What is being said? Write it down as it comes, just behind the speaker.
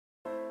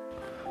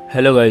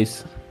Hello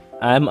guys,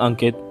 I am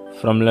Ankit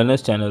from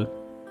Learners channel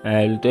and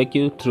I'll take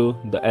you through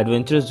the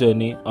adventurous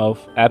journey of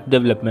app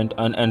development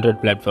on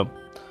Android platform.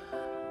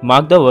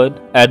 Mark the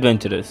word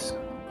adventurous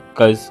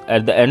cause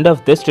at the end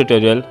of this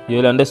tutorial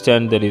you'll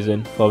understand the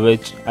reason for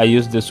which I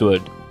use this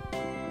word.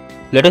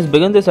 Let us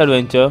begin this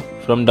adventure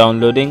from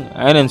downloading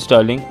and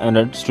installing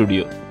Android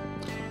Studio.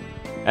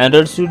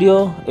 Android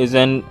Studio is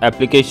an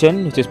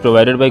application which is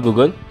provided by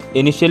Google.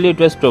 Initially it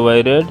was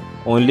provided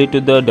only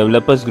to the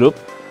developers group,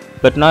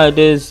 but now it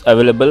is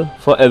available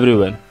for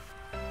everyone.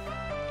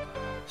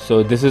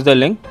 So this is the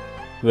link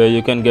where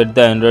you can get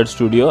the Android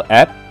Studio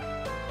app.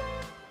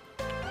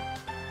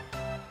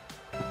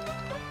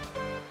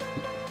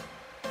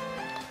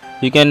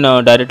 You can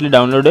directly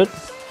download it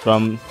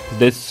from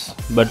this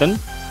button.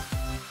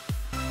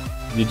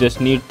 You just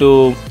need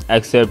to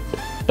accept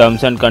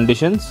terms and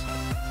conditions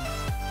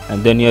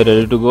and then you are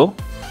ready to go.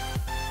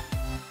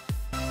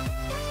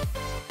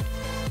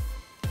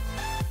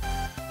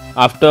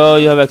 After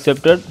you have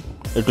accepted,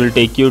 it will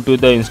take you to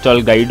the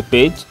install guide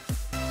page,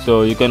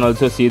 so you can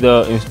also see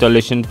the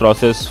installation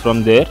process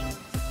from there.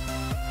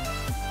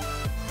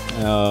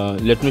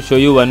 Let me show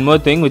you one more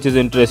thing which is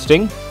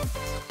interesting.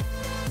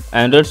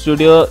 Android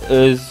Studio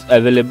is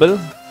available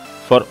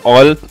for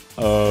all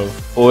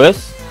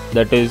OS,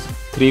 that is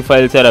 3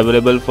 files are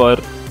available for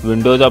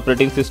Windows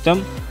operating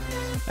system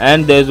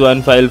and there is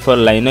one file for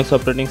Linux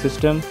operating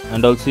system,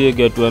 and also you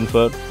get one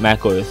for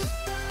Mac OS.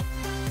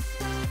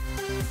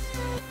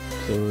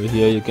 So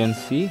here you can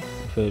see,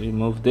 if I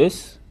remove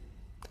this,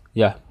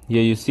 here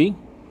you see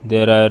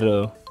there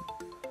are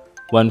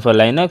one for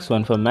Linux,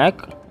 one for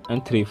Mac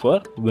and 3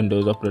 for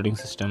Windows operating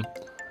system.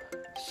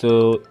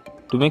 So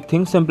to make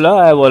things simpler,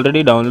 I have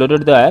already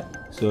downloaded the app,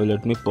 so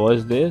let me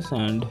pause this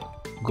and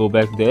go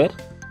back there.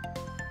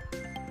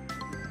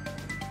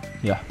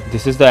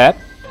 This is the app.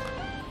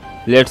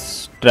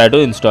 Let's try to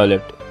install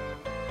it.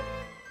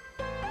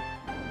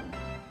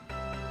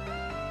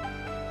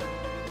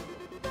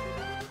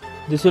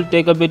 This will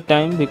take a bit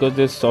time because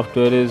this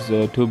software is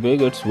too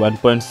big. It's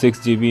 1.6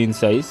 GB in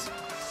size,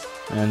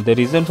 and the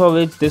reason for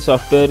which this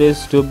software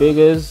is too big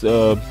is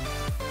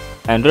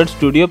Android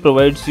Studio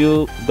provides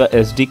you the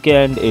SDK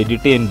and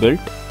ADT inbuilt,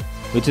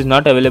 which is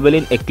not available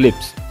in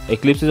Eclipse.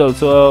 Eclipse is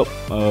also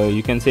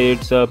you can say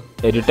it's a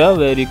editor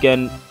where you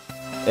can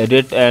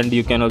edit and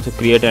you can also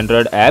create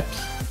Android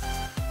apps.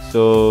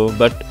 So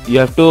but you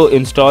have to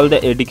install the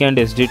ADK and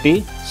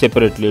SDT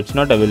separately. It's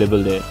not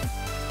available there.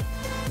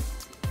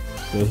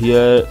 So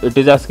here it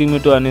is asking me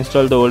to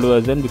uninstall the old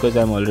version because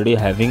I am already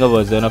having a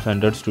version of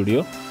Android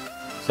Studio.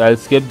 So I'll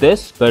skip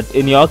this, but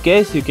in your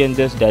case you can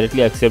just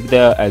directly accept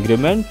the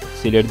agreement,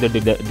 select the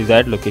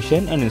desired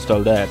location and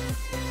install the app.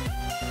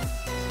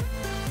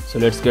 So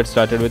let's get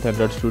started with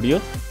Android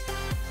Studio.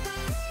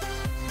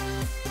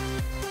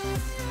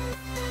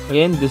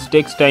 Again, this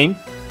takes time.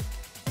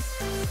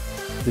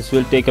 This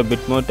will take a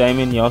bit more time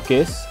in your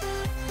case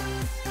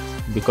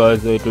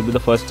because it will be the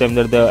first time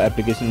that the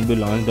application will be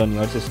launched on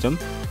your system.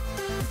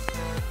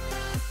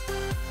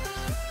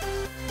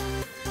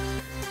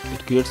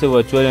 It creates a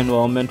virtual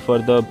environment for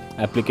the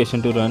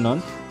application to run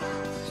on,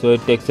 so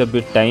it takes a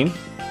bit time.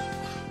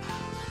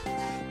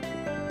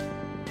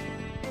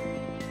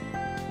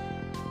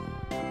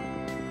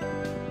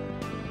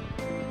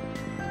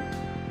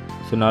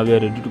 So now we are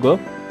ready to go.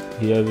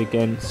 Here we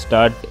can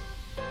start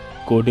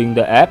coding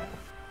the app.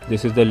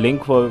 This is the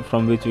link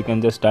from which we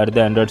can just start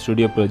the Android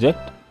Studio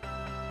project.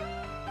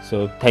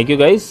 So thank you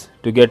guys.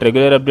 To get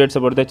regular updates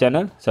about the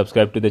channel,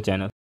 subscribe to the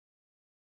channel.